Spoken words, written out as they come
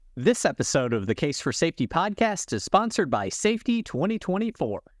This episode of the Case for Safety podcast is sponsored by Safety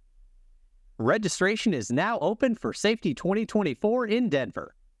 2024. Registration is now open for Safety 2024 in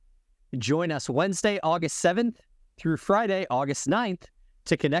Denver. Join us Wednesday, August 7th through Friday, August 9th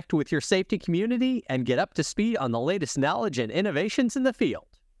to connect with your safety community and get up to speed on the latest knowledge and innovations in the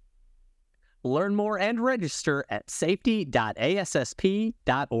field. Learn more and register at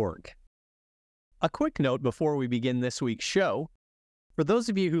safety.assp.org. A quick note before we begin this week's show. For those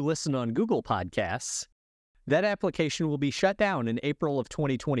of you who listen on Google Podcasts, that application will be shut down in April of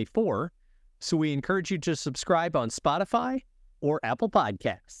 2024, so we encourage you to subscribe on Spotify or Apple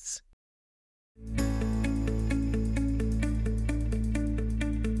Podcasts.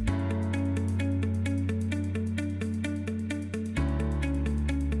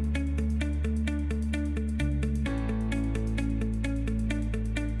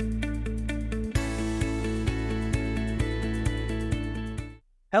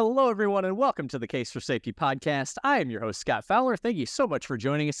 Hello, everyone, and welcome to the Case for Safety podcast. I am your host, Scott Fowler. Thank you so much for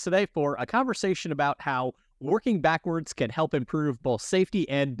joining us today for a conversation about how working backwards can help improve both safety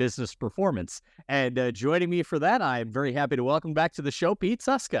and business performance. And joining me for that, I'm very happy to welcome back to the show Pete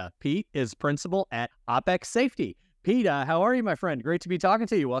Susca. Pete is principal at OpX Safety. Pete, how are you, my friend? Great to be talking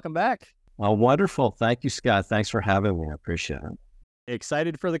to you. Welcome back. Well, wonderful. Thank you, Scott. Thanks for having me. I appreciate it.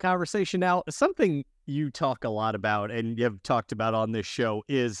 Excited for the conversation. Now, something you talk a lot about and you've talked about on this show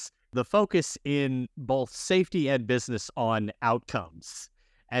is the focus in both safety and business on outcomes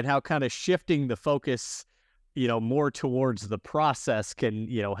and how kind of shifting the focus, more towards the process can,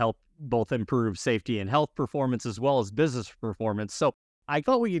 help both improve safety and health performance as well as business performance. So I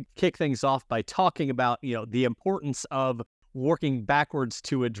thought we could kick things off by talking about, the importance of working backwards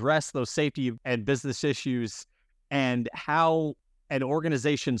to address those safety and business issues and how an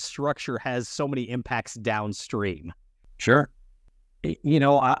organization's structure has so many impacts downstream. Sure. I'm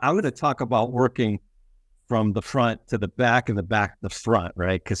going to talk about working from the front to the back and the back to the front,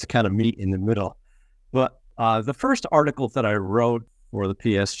 right? Because it kind of meet in the middle. But the first article that I wrote for the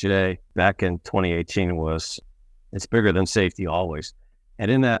PSJ back in 2018 was, "It's bigger than safety always." And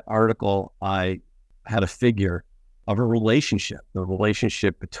in that article, I had a figure of the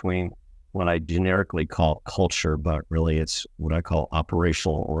relationship between what I generically call culture, but really it's what I call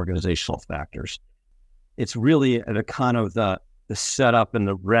operational organizational factors. It's really the kind of the setup and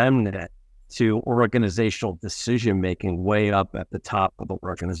the remnant to organizational decision-making way up at the top of the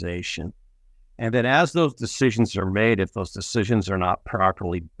organization. And then as those decisions are made, if those decisions are not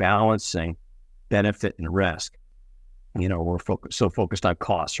properly balancing benefit and risk, we're focused on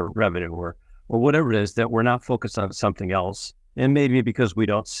costs or revenue or whatever it is that we're not focused on something else. And maybe because we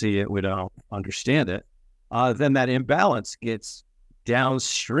don't see it, we don't understand it, then that imbalance gets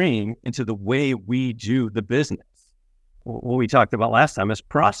downstream into the way we do the business. What we talked about last time is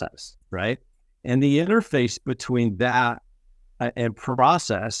process, right? And the interface between that and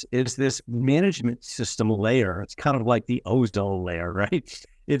process is this management system layer. It's kind of like the ozone layer, right?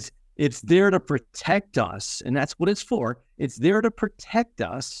 It's there to protect us, and that's what it's for. It's there to protect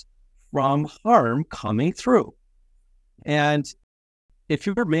us from harm coming through. And if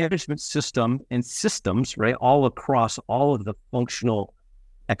your management system and systems, right, all across all of the functional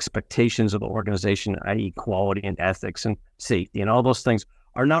expectations of the organization, i.e. quality and ethics and safety and all those things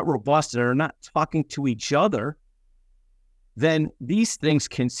are not robust and are not talking to each other, then these things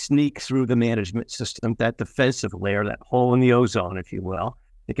can sneak through the management system, that defensive layer, that hole in the ozone, if you will.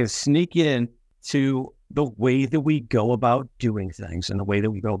 It can sneak in to the way that we go about doing things and the way that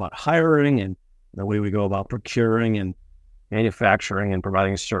we go about hiring and the way we go about procuring and manufacturing and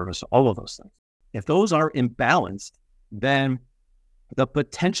providing a service, all of those things. If those are imbalanced, then the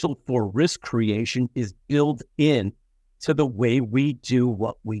potential for risk creation is built in to the way we do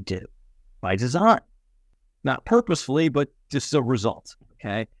what we do by design, not purposefully, but just a result,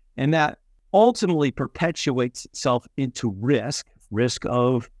 okay? And that ultimately perpetuates itself into risk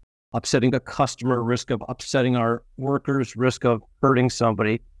of upsetting a customer, risk of upsetting our workers, risk of hurting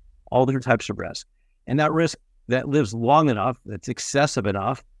somebody, all different types of risk. And that risk that lives long enough, that's excessive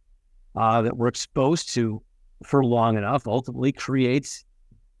enough, that we're exposed to for long enough, ultimately creates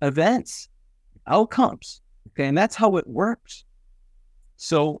events, outcomes. Okay, and that's how it works.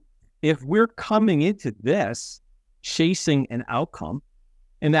 So if we're coming into this chasing an outcome,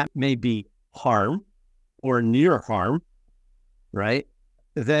 and that may be harm or near harm, right?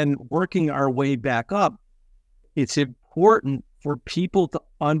 Then working our way back up, it's important for people to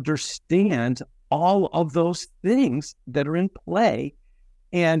understand all of those things that are in play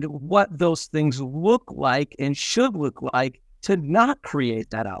and what those things look like and should look like to not create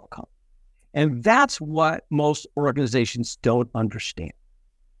that outcome. And that's what most organizations don't understand.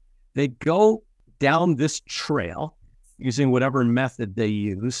 They go down this trail using whatever method they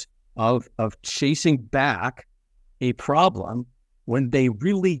use of chasing back a problem when they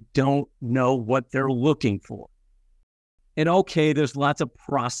really don't know what they're looking for. And okay, there's lots of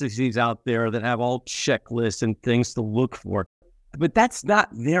processes out there that have all checklists and things to look for, but that's not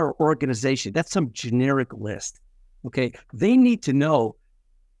their organization. That's some generic list. Okay, they need to know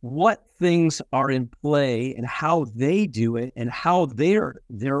what things are in play and how they do it and how their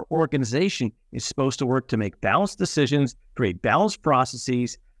organization is supposed to work to make balanced decisions, create balanced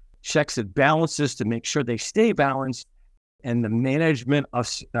processes, checks and balances to make sure they stay balanced, and the management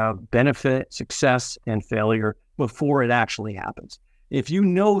of benefit, success, and failure before it actually happens. If you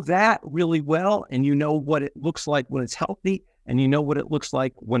know that really well, and you know what it looks like when it's healthy, and you know what it looks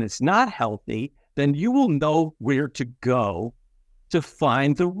like when it's not healthy, then you will know where to go to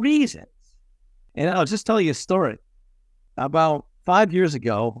find the reasons. And I'll just tell you a story. About 5 years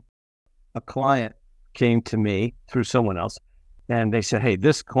ago, a client came to me through someone else, and they said, hey,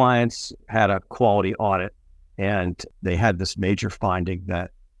 this client's had a quality audit, and they had this major finding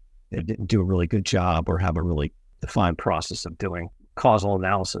that they didn't do a really good job or have a really defined process of doing causal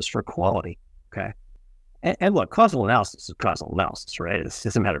analysis for quality. Okay. And look, causal analysis is causal analysis, right? It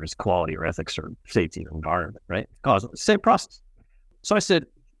doesn't matter if it's quality or ethics or safety or environment, right? Causal, same process. So I said,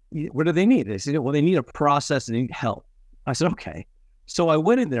 what do they need? They said, well, they need a process and they need help. I said, okay. So I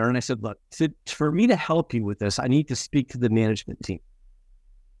went in there and I said, look, for me to help you with this, I need to speak to the management team.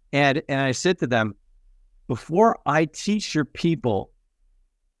 And I said to them, before I teach your people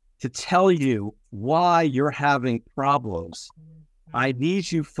to tell you why you're having problems, I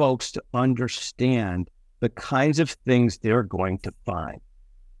need you folks to understand the kinds of things they're going to find.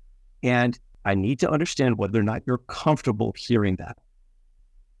 And I need to understand whether or not you're comfortable hearing that.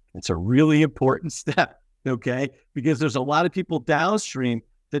 It's a really important step, okay? Because there's a lot of people downstream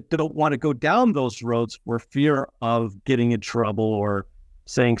that don't want to go down those roads for fear of getting in trouble or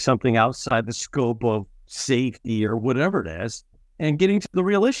saying something outside the scope of safety or whatever it is, and getting to the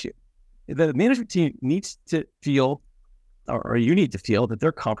real issue. The management team needs to feel, or you need to feel, that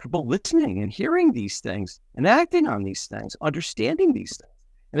they're comfortable listening and hearing these things and acting on these things, understanding these things.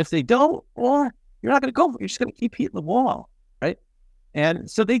 And if they don't, well, you're not going to go. You're just going to keep hitting the wall, right? And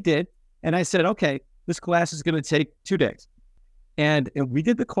so they did. And I said, okay, this class is going to take 2 days. And we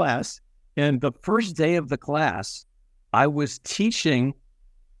did the class. And the first day of the class, I was teaching.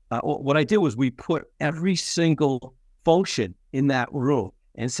 What I did was we put every single function in that room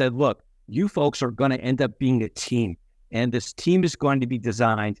and said, look, you folks are going to end up being a team. And this team is going to be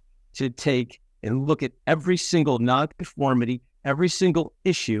designed to take and look at every single nonconformity, every single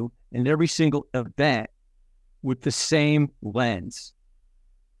issue, and every single event with the same lens.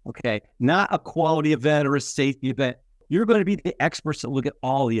 Okay, not a quality event or a safety event. You're going to be the experts that look at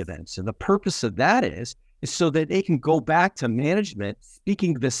all the events. And the purpose of that is so that they can go back to management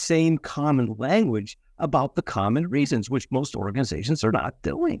speaking the same common language about the common reasons, which most organizations are not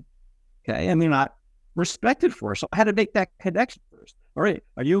doing. Okay, and they're not respected for. So I had to make that connection first. All right,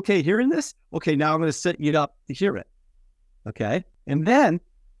 are you okay hearing this? Okay, now I'm going to set you up to hear it. Okay, and then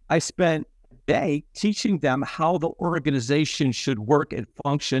I spent a day teaching them how the organization should work and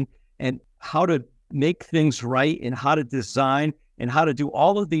function and how to make things right and how to design and how to do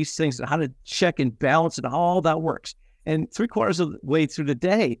all of these things and how to check and balance and how all that works. And 3/4 of the way through the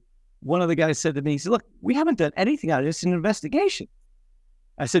day, one of the guys said to me, he said, look, we haven't done anything on this in an investigation.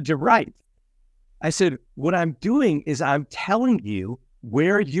 I said, you're right. I said, what I'm doing is I'm telling you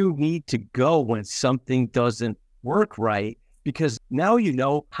where you need to go when something doesn't work right, because now you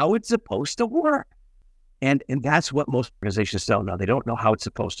know how it's supposed to work. And that's what most organizations don't know. They don't know how it's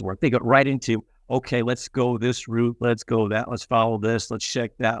supposed to work. They go right into, okay, let's go this route, let's go that, let's follow this, let's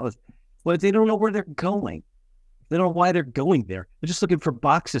check that. But they don't know where they're going. They don't know why they're going there. They're just looking for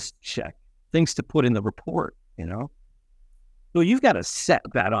boxes to check, things to put in the report, you know? So you've got to set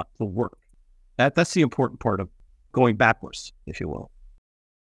that up to work. That's the important part of going backwards, if you will.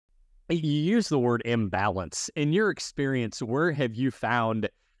 You use the word imbalance. In your experience, where have you found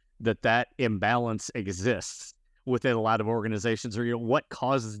that imbalance exists within a lot of organizations? Or what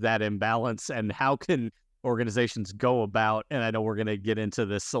causes that imbalance, and how can organizations go about, and I know we're going to get into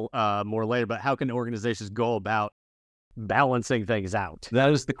this more later, but how can organizations go about balancing things out?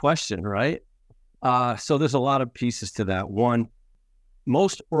 That is the question, right? So there's a lot of pieces to that. One,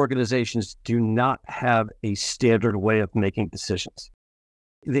 most organizations do not have a standard way of making decisions.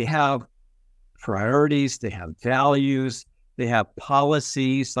 They have priorities, they have values, they have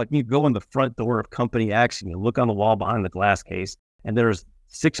policies. Like you go in the front door of company X and you look on the wall behind the glass case and there's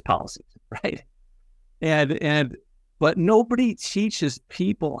 6 policies, right? And But nobody teaches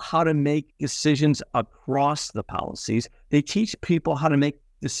people how to make decisions across the policies. They teach people how to make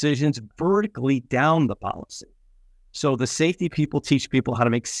decisions vertically down the policy. So the safety people teach people how to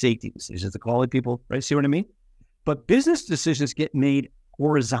make safety decisions. The quality people, right? See what I mean? But business decisions get made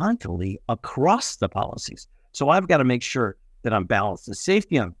horizontally across the policies. So I've got to make sure that I'm balanced in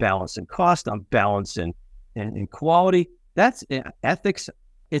safety, I'm balanced in cost, I'm balanced in quality. That's ethics.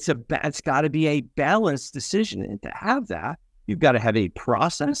 It's got to be a balanced decision. And to have that, you've got to have a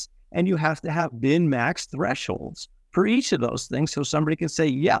process, and you have to have min-max thresholds for each of those things. So somebody can say,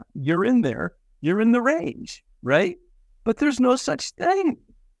 yeah, you're in there, you're in the range, right? But there's no such thing.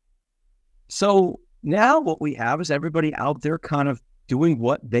 So now what we have is everybody out there kind of doing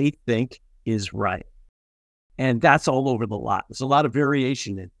what they think is right. And that's all over the lot. There's a lot of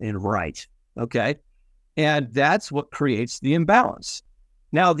variation in right, okay? And that's what creates the imbalance.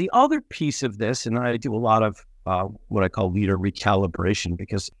 Now, the other piece of this, and I do a lot of what I call leader recalibration,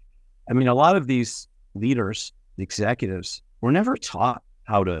 because, I mean, a lot of these leaders, the executives, were never taught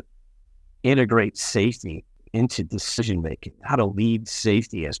how to integrate safety into decision-making, how to lead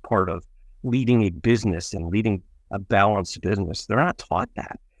safety as part of leading a business and leading a balanced business. They're not taught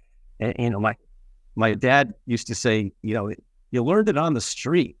that. And, you know, my dad used to say, you know, you learned it on the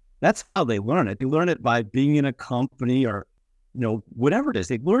street. That's how they learn it. They learn it by being in a company or, you know, whatever it is.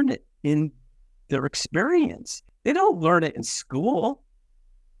 They learn it in their experience. They don't learn it in school.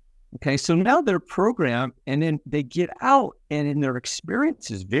 Okay, so now they're programmed, and then they get out, and in their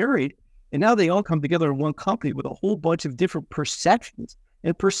experience is varied, and now they all come together in one company with a whole bunch of different perceptions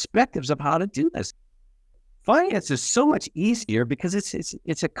and perspectives of how to do this. Finance is so much easier because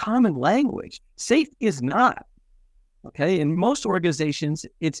it's a common language. Safety is not. Okay, in most organizations,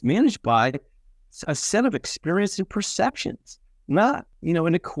 it's managed by a set of experience and perceptions, not, you know,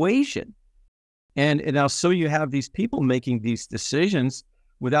 an equation. And now, so you have these people making these decisions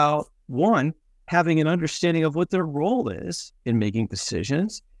without, one, having an understanding of what their role is in making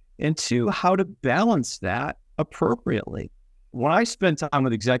decisions, and two, how to balance that appropriately. When I spend time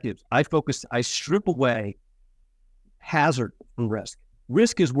with executives, I strip away hazard from risk.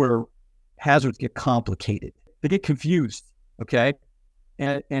 Risk is where hazards get complicated. They get confused, okay?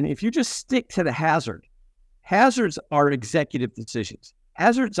 And if you just stick to the hazards are executive decisions.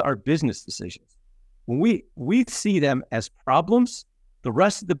 Hazards are business decisions. When we see them as problems, the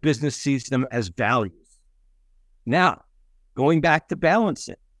rest of the business sees them as values. Now, going back to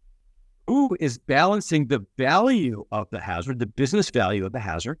balancing, who is balancing the value of the hazard, the business value of the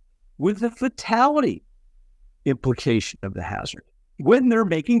hazard, with the fatality implication of the hazard when they're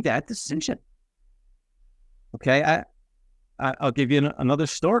making that decision? Okay, I'll give you another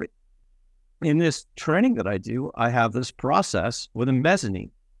story. In this training that I do, I have this process with a mezzanine.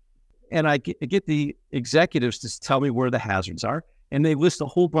 And I get the executives to tell me where the hazards are, and they list a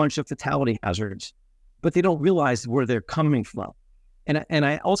whole bunch of fatality hazards, but they don't realize where they're coming from. And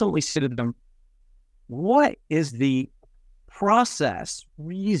I ultimately say to them, what is the process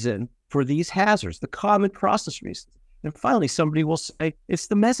reason for these hazards, the common process reasons? And finally, somebody will say, it's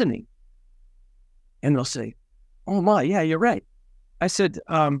the mezzanine. And they'll say, oh my, yeah, you're right. I said,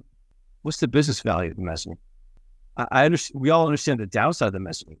 what's the business value of the mezzanine? I understand. We all understand the downside of the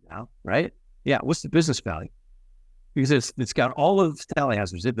mezzanine now, right? Yeah. What's the business value? Because it's got all of the fatality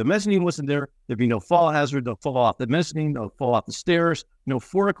hazards. If the mezzanine wasn't there, there'd be no fall hazard, no fall off the mezzanine, no fall off the stairs, no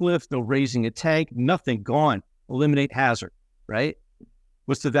forklift, no raising a tank, nothing, gone. Eliminate hazard, right?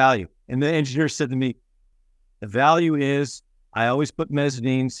 What's the value? And the engineer said to me, the value is I always put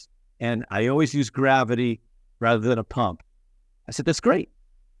mezzanines and I always use gravity rather than a pump. I said, that's great.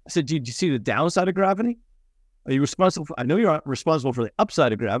 I said, did you see the downside of gravity? Are you responsible for, I know you're responsible for the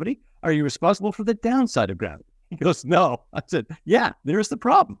upside of gravity. Are you responsible for the downside of gravity? He goes, no. I said, yeah, there's the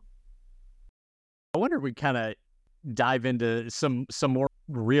problem. I wonder if we kind of dive into some more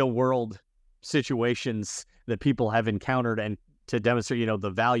real world situations that people have encountered, and to demonstrate, you know, the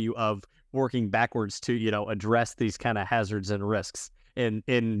value of working backwards to, you know, address these kind of hazards and risks in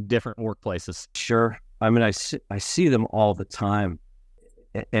different workplaces. Sure. I mean, I see them all the time.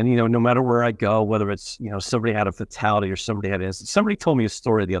 And, you know, no matter where I go, whether it's, you know, somebody had a fatality or somebody told me a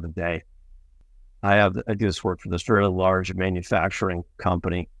story the other day. I do this work for this very large manufacturing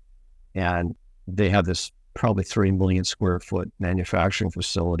company, and they have this probably 3 million square foot manufacturing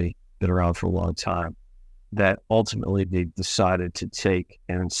facility, been around for a long time, that ultimately they decided to take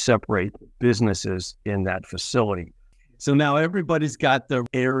and separate businesses in that facility. So now everybody's got their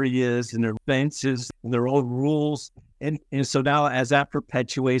areas and their fences and their own rules. And so now as that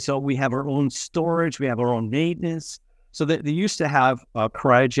perpetuates, so we have our own storage, we have our own maintenance, So they used to have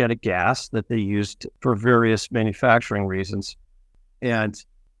cryogenic gas that they used for various manufacturing reasons. And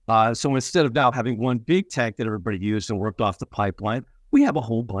so instead of now having one big tank that everybody used and worked off the pipeline, we have a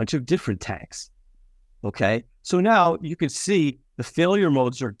whole bunch of different tanks. Okay. So now you can see the failure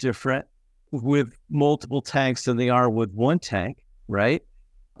modes are different with multiple tanks than they are with one tank, right?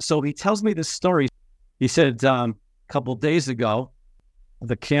 So he tells me this story. He said a couple of days ago,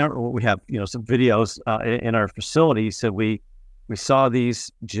 the camera, we have, some videos in our facility. He said we saw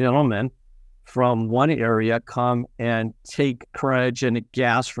these gentlemen from one area come and take cryogenic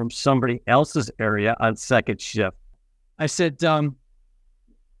gas from somebody else's area on second shift. I said,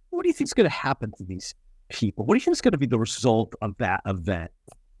 what do you think is going to happen to these people? What do you think is going to be the result of that event?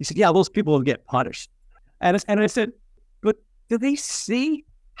 He said, yeah, those people will get punished. And I said, but do they see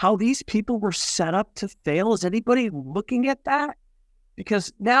how these people were set up to fail? Is anybody looking at that?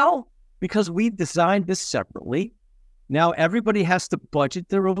 Because we've designed this separately, now everybody has to budget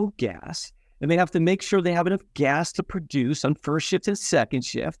their own gas, and they have to make sure they have enough gas to produce on first shift and second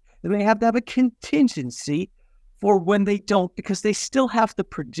shift, and they have to have a contingency for when they don't, because they still have to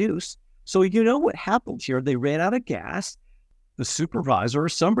produce. So you know what happened here? They ran out of gas. The supervisor or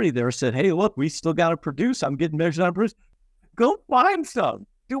somebody there said, hey, look, we still got to produce. I'm getting measured on produce. Go find some.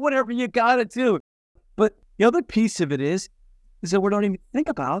 Do whatever you got to do. But the other piece of it is that we don't even think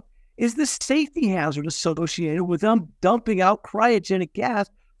about is the safety hazard associated with them dumping out cryogenic gas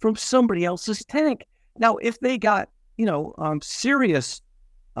from somebody else's tank. Now, if they got, serious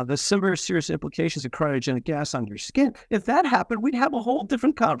implications of cryogenic gas on your skin, if that happened, we'd have a whole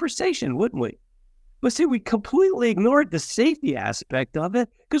different conversation, wouldn't we? But see, we completely ignored the safety aspect of it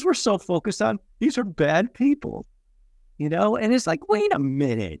because we're so focused on these are bad people, and it's like, wait a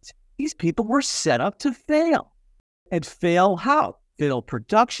minute, these people were set up to fail. And fail how? Fail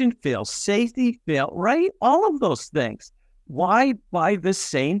production, fail safety, fail, right? All of those things. Why by the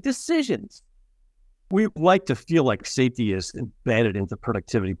same decisions? We like to feel like safety is embedded into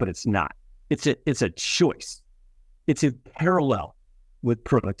productivity, but it's not. It's a choice. It's in parallel with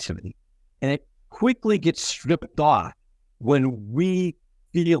productivity. And it quickly gets stripped off when we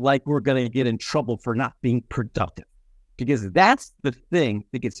feel like we're going to get in trouble for not being productive. Because that's the thing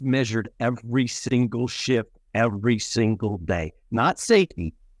that gets measured every single shift, every single day. Not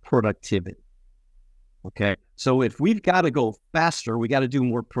safety, productivity. Okay? So if we've got to go faster, we got to do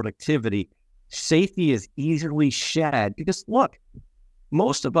more productivity. Safety is easily shed because, look,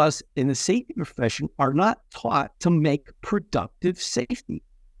 most of us in the safety profession are not taught to make productive safety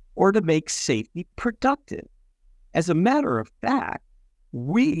or to make safety productive. As a matter of fact,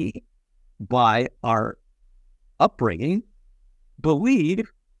 we, by our upbringing,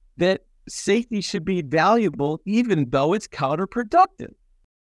 believe that safety should be valuable even though it's counterproductive,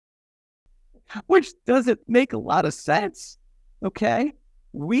 which doesn't make a lot of sense, okay?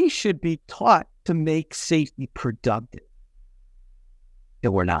 We should be taught to make safety productive,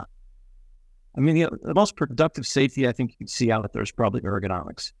 and we're not. I mean, the most productive safety I think you can see out there is probably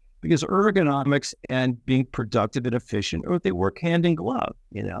ergonomics, because ergonomics and being productive and efficient, or they work hand in glove,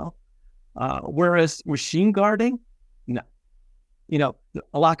 whereas machine guarding, no.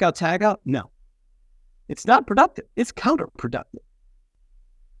 A lockout, tagout, no. It's not productive. It's counterproductive.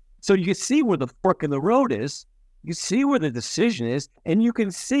 So you can see where the fork in the road is. You see where the decision is, and you can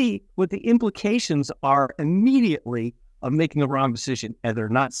see what the implications are immediately of making the wrong decision, and they're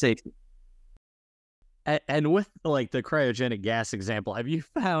not safety. And with like the cryogenic gas example, have you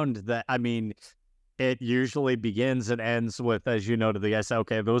found that, it usually begins and ends with, as you noted, the guy said,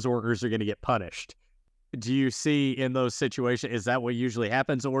 okay, those workers are going to get punished. Do you see in those situations, is that what usually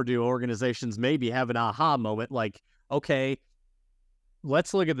happens? Or do organizations maybe have an aha moment like, okay,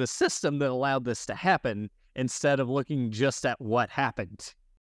 let's look at the system that allowed this to happen instead of looking just at what happened?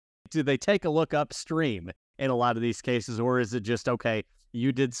 Do they take a look upstream in a lot of these cases? Or is it just, okay,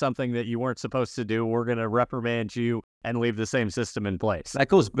 you did something that you weren't supposed to do, we're going to reprimand you and leave the same system in place? That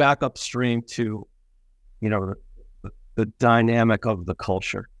goes back upstream to, the dynamic of the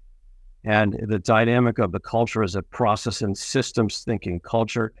culture. And the dynamic of the culture is a process and systems thinking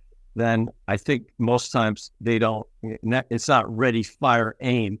culture. Then I think most times it's not ready, fire,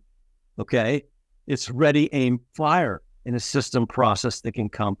 aim. Okay. It's ready, aim, fire in a system process thinking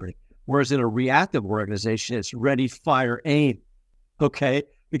company. Whereas in a reactive organization, it's ready, fire, aim. Okay.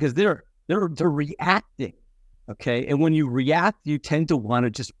 Because they're reacting. Okay. And when you react, you tend to want to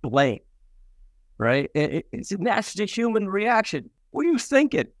just blame. Right. That's the human reaction. What are you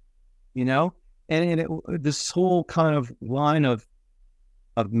thinking? This whole kind of line of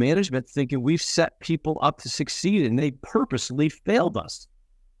management thinking we've set people up to succeed and they purposely failed us.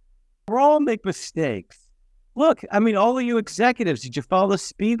 We all make mistakes. look, I mean, all of you executives, did you follow the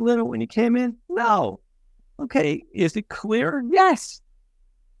speed limit when you came in? No. Okay. Is it clear? Yes.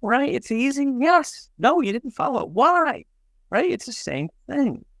 Right? It's easy? Yes. No, you didn't follow it. Why? Right? It's the same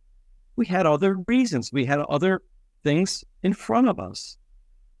thing. We had other reasons. We had other things in front of us.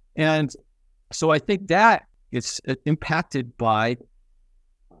 And so I think that it's impacted by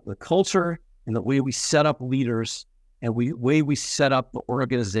the culture and the way we set up leaders and the way we set up the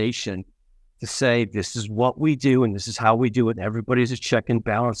organization to say, this is what we do and this is how we do it. And everybody's a check and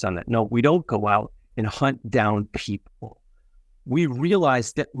balance on that. No, we don't go out and hunt down people. We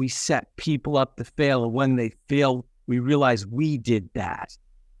realize that we set people up to fail. And when they fail, we realize we did that.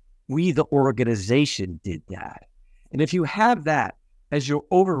 We, the organization, did that. And if you have that as your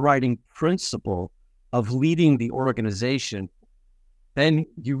overriding principle of leading the organization, then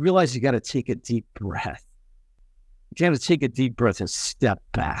you realize you got to take a deep breath. You got to take a deep breath and step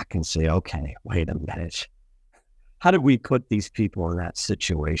back and say, okay, wait a minute. How did we put these people in that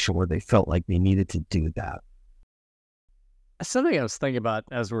situation where they felt like they needed to do that? Something I was thinking about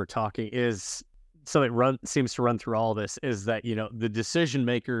as we're talking is something seems to run through all this is that, the decision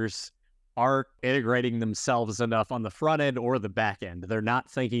makers aren't integrating themselves enough on the front end or the back end. They're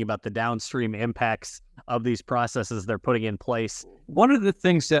not thinking about the downstream impacts of these processes they're putting in place. One of the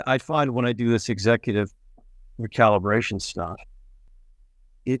things that I find when I do this executive recalibration stuff,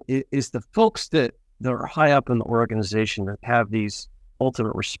 it is the folks that are high up in the organization that have these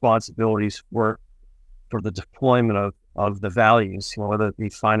ultimate responsibilities for the deployment of the values, whether it be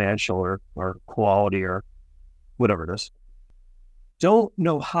financial or quality or whatever it is, don't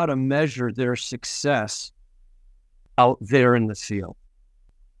know how to measure their success out there in the field.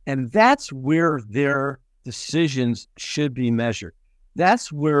 And that's where their decisions should be measured.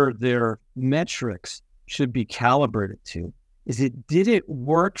 That's where their metrics should be calibrated to. Did it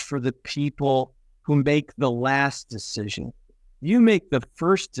work for the people who make the last decision? You make the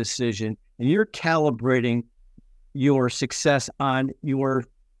first decision and you're calibrating your success on your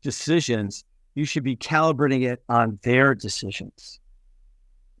decisions. You should be calibrating it on their decisions.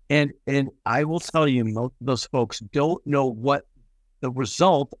 And I will tell you, those folks don't know what the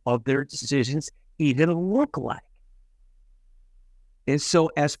result of their decisions even look like. And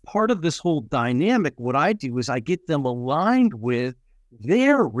so as part of this whole dynamic, what I do is I get them aligned with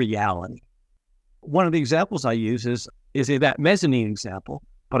their reality. One of the examples I use is that mezzanine example,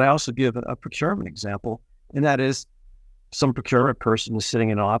 but I also give a procurement example. And that is some procurement person is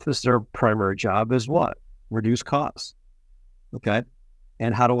sitting in an office. Their primary job is what? Reduce costs. Okay.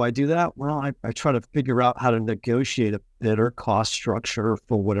 And how do I do that? Well, I try to figure out how to negotiate a better cost structure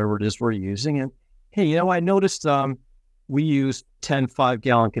for whatever it is we're using. And hey, I noticed we use 10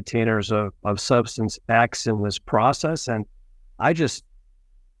 5-gallon containers of substance X in this process. And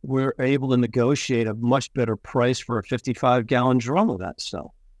we're able to negotiate a much better price for a 55-gallon drum of that stuff.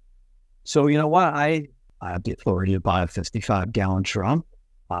 So you know what? I have the authority to buy a 55-gallon drum.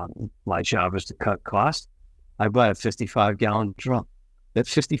 My job is to cut costs. I buy a 55-gallon drum. That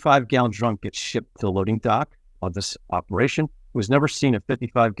 55-gallon drum gets shipped to the loading dock of this operation, who's never seen a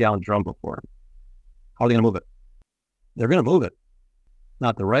 55-gallon drum before. How are they going to move it? They're going to move it.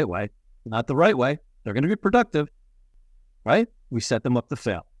 Not the right way. Not the right way. They're going to be productive, right? We set them up to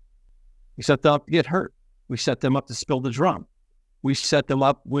fail. We set them up to get hurt. We set them up to spill the drum. We set them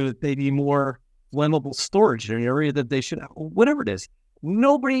up with maybe more flammable storage in an area that they should have, whatever it is.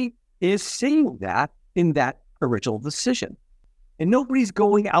 Nobody is seeing that in that original decision. And nobody's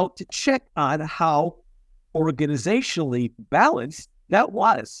going out to check on how organizationally balanced that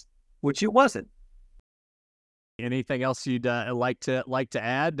was, which it wasn't. Anything else you'd like to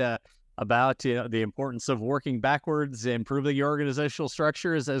add about the importance of working backwards, improving your organizational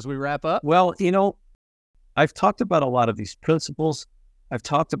structures as we wrap up? Well, I've talked about a lot of these principles. I've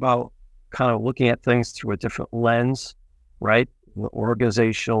talked about kind of looking at things through a different lens, right? The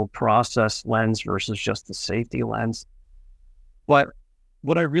organizational process lens versus just the safety lens. But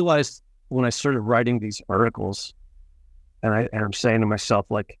what I realized when I started writing these articles, and I'm saying to myself,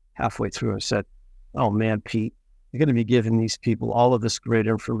 like halfway through, I said, oh man, Pete, you're going to be giving these people all of this great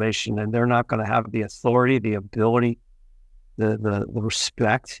information and they're not going to have the authority, the ability, the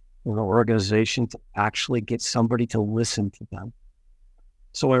respect in the organization to actually get somebody to listen to them.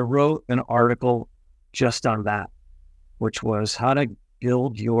 So I wrote an article just on that, which was how to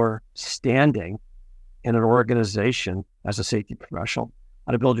build your standing in an organization as a safety professional,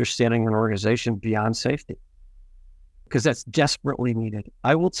 how to build your standing in an organization beyond safety, because that's desperately needed.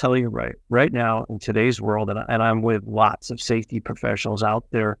 I will tell you right now in today's world, and I'm with lots of safety professionals out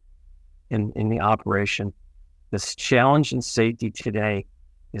there in the operation, this challenge in safety today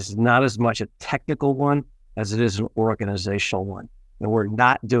is not as much a technical one as it is an organizational one. And we're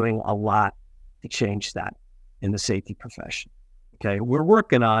not doing a lot to change that in the safety profession. Okay, we're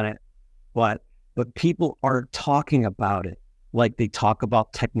working on it, but people aren't talking about it like they talk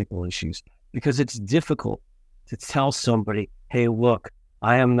about technical issues, because it's difficult to tell somebody, hey, look,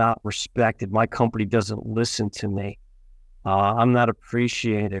 I am not respected. My company doesn't listen to me. I'm not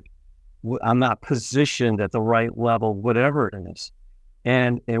appreciated. I'm not positioned at the right level, whatever it is.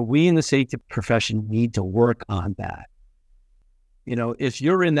 And we in the safety profession need to work on that. You know, if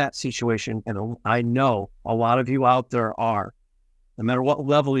you're in that situation, and I know a lot of you out there are, no matter what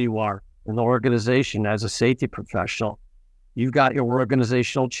level you are in the organization as a safety professional, you've got your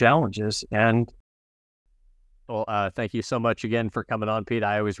organizational challenges. And well, thank you so much again for coming on, Pete.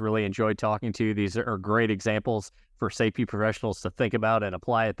 I always really enjoyed talking to you. These are great examples for safety professionals to think about and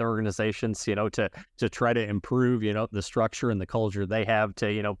apply at their organizations, you know, to try to improve, you know, the structure and the culture they have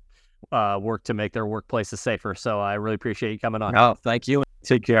to, you know, work to make their workplaces safer. So I really appreciate you coming on. oh, thank you.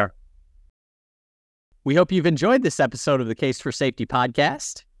 Take care. We hope you've enjoyed this episode of the Case for Safety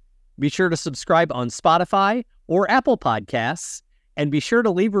podcast. Be sure to subscribe on Spotify or Apple Podcasts, and be sure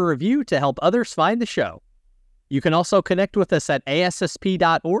to leave a review to help others find the show. You can also connect with us at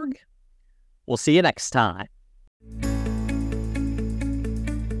ASSP.org. We'll see you next time.